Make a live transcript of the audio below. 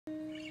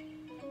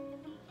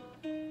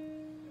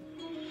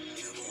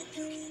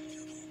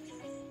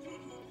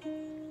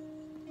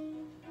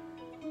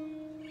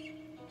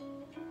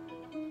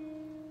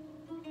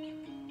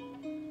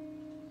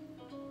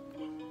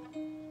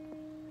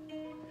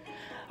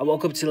I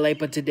woke up too late,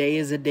 but today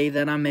is a day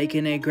that I'm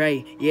making it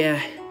great,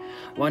 yeah.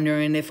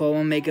 Wondering if I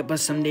will make it, but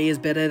someday is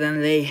better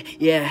than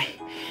late, yeah.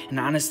 And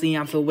honestly,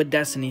 I'm filled with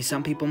destiny.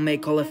 Some people may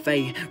call it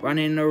fate.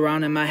 Running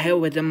around in my head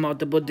with the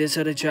multiple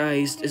disorder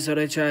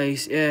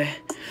choice, yeah.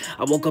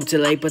 I woke up too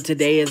late, but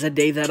today is a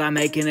day that I'm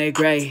making it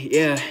great,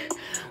 yeah.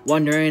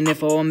 Wondering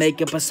if I will make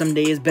it, but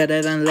someday is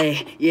better than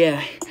late,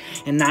 yeah.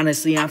 And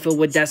honestly, I'm filled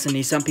with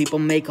destiny. Some people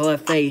may call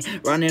it fate.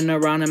 Running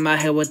around in my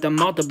head with the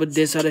multiple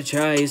disorder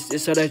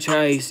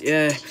choice,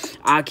 yeah.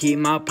 I keep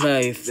my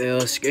play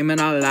filled, screaming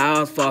out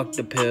loud, fuck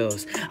the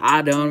pills.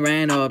 I done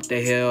ran up the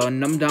hill,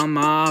 numbed down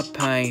my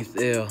pain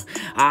still.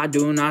 I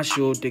do not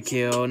shoot to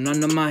kill,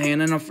 none of my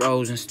hand and I'm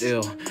frozen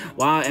still.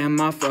 Why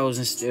am I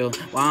frozen still?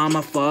 Why am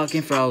I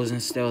fucking frozen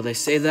still? They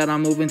say that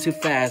I'm moving too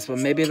fast, but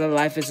maybe the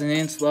life isn't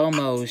in slow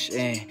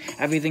motion.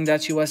 Everything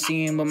that you are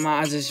seeing with my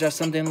eyes is just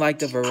something like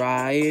the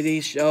variety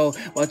show.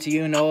 What do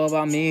you know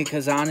about me?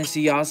 Cause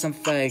honestly, y'all some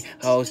fake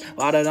hoes.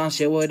 Water don't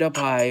shit with the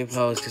pipe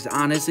hose. Cause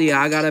honestly,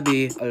 I gotta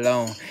be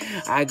alone.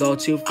 I go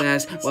too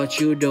fast, what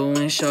you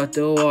doing? Shut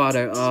the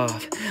water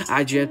off.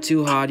 I drip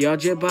too hard, y'all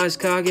drip ice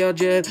cock, y'all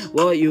drip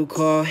what you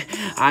call.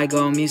 I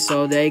go me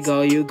so they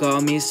go, you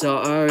call me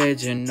so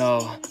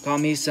original. Call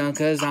me son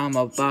cause I'm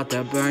about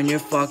to burn your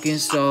fucking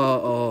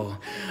soul.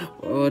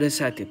 World is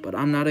hectic, but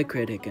I'm not a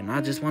critic and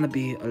I just wanna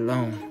be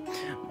alone.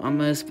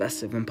 Mama is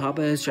festive and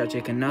Papa is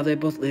tragic and now they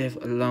both live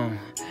alone.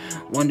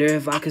 Wonder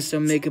if I could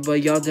still make it,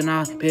 but y'all did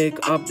not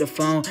pick up the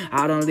phone.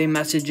 I don't leave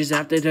messages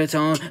after the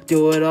tone.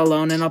 Do it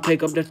alone and I'll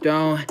pick up the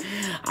throne.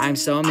 I'm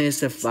so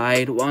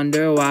mystified,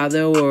 wonder why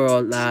the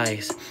world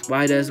lies.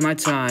 Why does my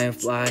time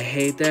fly?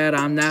 Hate that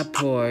I'm that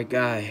poor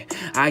guy.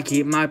 I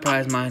keep my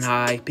prize mine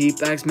high.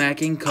 P-Back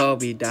smacking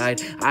Kobe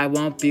died. I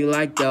won't be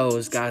like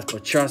those guys,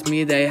 but trust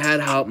me, they had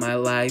helped my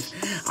life.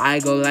 I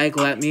go like,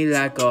 let me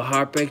let go.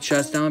 Heartbreak,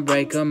 trust, don't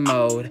break a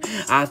mode.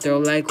 I throw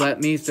like, let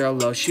me throw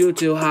low. Shoot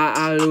too high,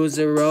 I lose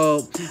the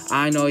rope.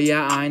 I know,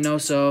 yeah, I know,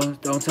 so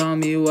don't tell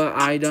me what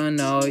I don't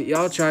know.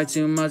 Y'all try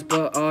too much,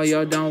 but all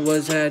y'all done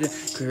was had to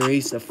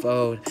crease the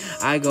fold.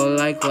 I go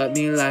like, let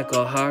me let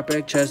go.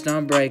 Heartbreak, trust,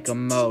 don't break a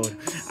mode.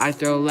 I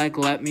throw like,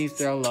 let me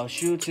throw low.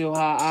 Shoot too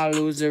high, I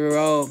lose the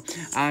rope.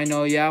 I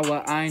know, yeah,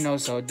 what I know,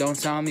 so don't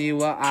tell me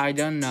what I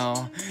don't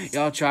know.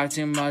 Y'all try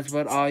too much,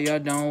 but all y'all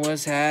done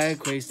was had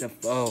crease the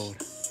fold.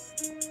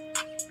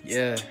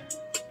 Yeah,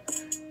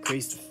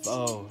 crease the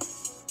fold.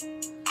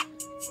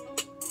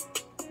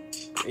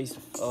 Crease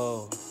the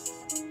fold.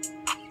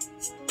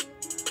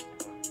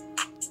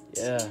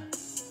 Yeah.